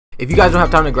If you guys don't have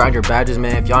time to grind your badges,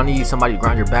 man, if y'all need somebody to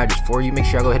grind your badges for you, make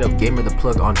sure y'all go hit up Gamer the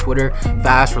Plug on Twitter.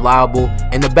 Fast, reliable,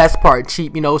 and the best part,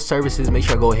 cheap, services. Make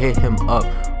sure I go hit him up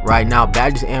right now.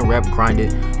 Badges and rep grind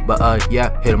it. But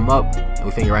yeah, hit him up and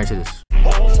we finna get right into this.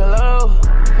 Hello.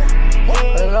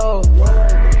 Hello.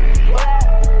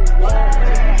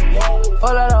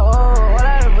 Hold on, hold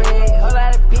on, bread, hold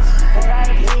on,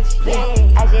 bitch,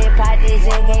 yeah. I just popped this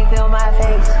and can't feel my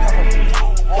face.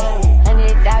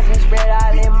 100,000 spread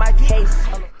all in my case.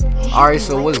 Alright,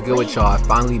 so what's good with y'all? I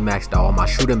finally maxed out all my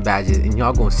shooting badges and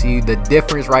y'all gonna see the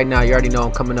difference right now. You already know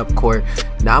I'm coming up court.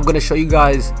 Now I'm gonna show you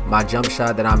guys my jump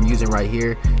shot that I'm using right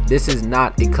here. This is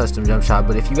not a custom jump shot,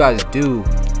 but if you guys do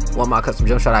want my custom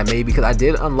jump shot I made, because I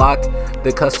did unlock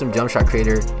the custom jump shot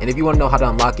creator, and if you want to know how to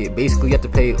unlock it, basically you have to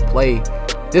play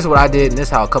this is what I did, and this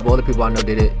is how a couple other people I know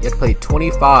did it. You have to play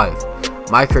 25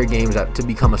 mycareer games to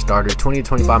become a starter, 20 to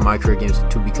 25 mycareer games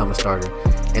to become a starter,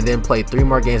 and then play 3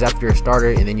 more games after you're a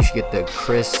starter, and then you should get the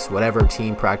Chris whatever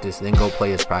team practice, and then go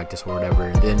play his practice or whatever.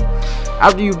 And then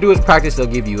after you do his practice, they'll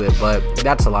give you it, but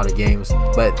that's a lot of games.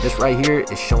 But this right here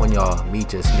is showing y'all me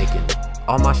just making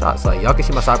all my shots. Like, y'all can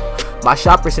see my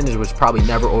shot percentage was probably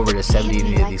never over the 70 in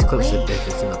any of these clips if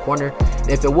it's in the corner. And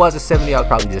if it was a 70, I was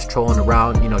probably just trolling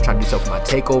around, trying to do something for my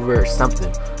takeover or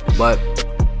something. But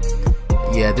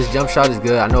yeah, this jump shot is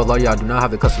good. I know a lot of y'all do not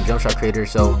have the custom jump shot creator,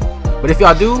 so but if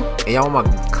y'all do and y'all want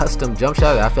my custom jump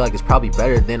shot, I feel like it's probably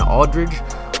better than Aldridge.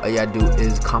 All you gotta do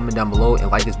is comment down below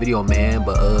and like this video, man.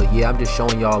 But yeah, I'm just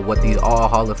showing y'all what these not all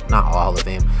Hall of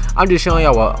Fame. I'm just showing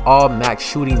y'all what all max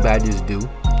shooting badges do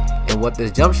and what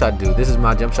this jump shot do. This is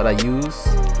my jump shot I use.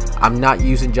 I'm not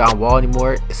using John Wall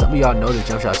anymore. Some of y'all know this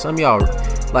jump shot. Some of y'all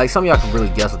can really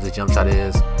guess what this jump shot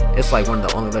is. It's like one of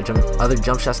the only other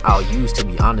jump shots I'll use, to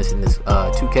be honest, in this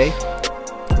 2K.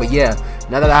 But yeah,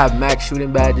 now that I have max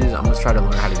shooting badges, I'm gonna try to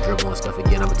learn how to dribble and stuff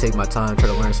again. I'm gonna take my time, try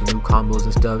to learn some new combos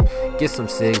and stuff, get some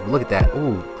sigs. But look at that,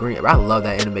 ooh, green. I love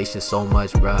that animation so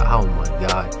much, bro. Oh my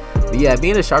god. But yeah,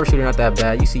 being a sharpshooter not that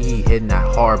bad. You see he hitting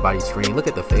that hard body screen. Look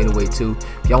at the fadeaway too.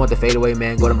 If y'all want the fadeaway,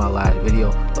 man, go to my last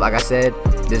video. But like I said,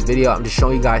 this video I'm just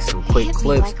showing you guys some quick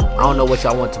clips. I don't know what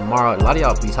y'all want tomorrow. A lot of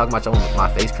y'all be talking about y'all want my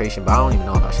face creation, but I don't even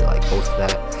know if I should like post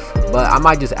that. But I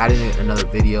might just add in another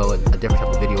video, a different type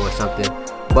of video or something.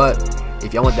 But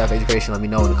if y'all want that face creation, let me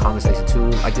know in the comment section too.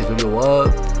 Like this video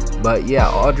up. But yeah,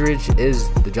 Aldridge is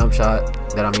the jump shot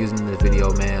that I'm using in this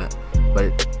video, man.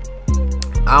 But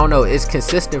I don't know, it's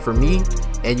consistent for me,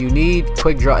 and you need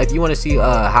quick draw. If you want to see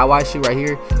how I shoot right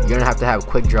here, you're gonna have to have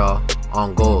quick draw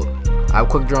on gold. I have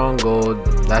quick draw on gold,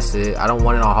 that's it. I don't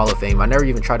want it on Hall of Fame. I never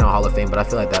even tried it on Hall of Fame, but I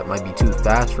feel like that might be too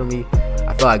fast for me.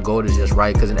 I feel like gold is just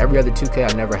right, because in every other 2K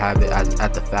I never have it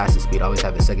at the fastest speed. I always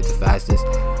have it second to fastest.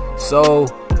 So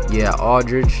yeah,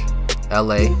 Aldridge,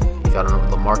 LA, if y'all don't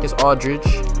know, LaMarcus Aldridge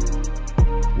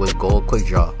with gold quick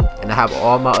draw. And I have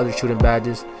all my other shooting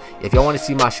badges. If y'all want to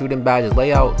see my shooting badges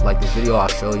layout, like this video, I'll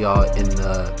show y'all in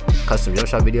the custom jump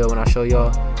shot video when I show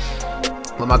y'all.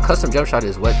 But my custom jump shot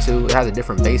is wet too. It has a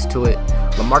different base to it.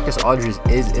 LaMarcus Aldridge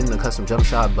is in the custom jump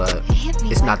shot, but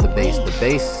it's not the base. The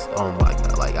base, oh my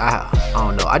god, like I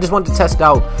don't know. I just wanted to test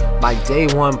out my day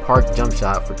 1 park jump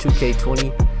shot for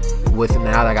 2K20 with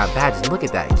now that I got badges. Look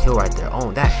at that kill right there.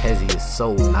 Oh, that hezzy is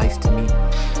so nice to me.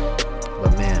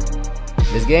 But man,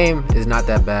 this game is not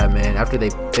that bad, man. After they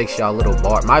fix y'all little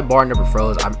bar, my bar never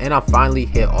froze. I finally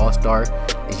hit all-star,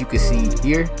 as you can see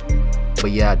here.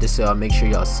 But yeah, just make sure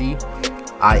y'all see.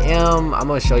 I'm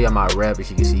gonna show y'all my rep,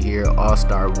 as you can see here,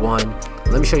 all-star 1.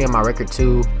 Let me show you my record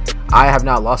too. I have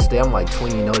not lost today. I'm like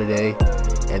 20-0 today.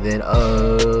 And then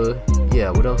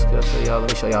yeah, what else can I show y'all? Let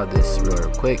me show y'all this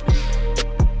real quick.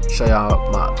 Show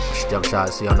y'all my jump shot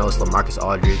so y'all know it's LaMarcus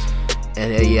Aldridge.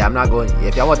 And yeah, I'm not going,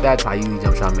 if y'all want that TyGoCrazy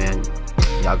jump shot, man,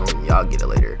 y'all get it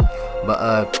later.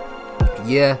 But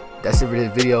yeah, that's it for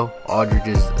this video. Aldridge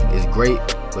is great,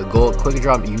 but gold quick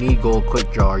draw, you need gold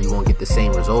quick draw or you won't get the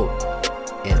same result.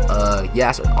 And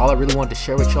yeah, so all I really wanted to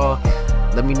share with y'all.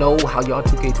 Let me know how y'all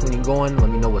 2K20 going. Let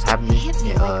me know what's happening. And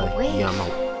yeah, I'm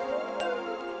out.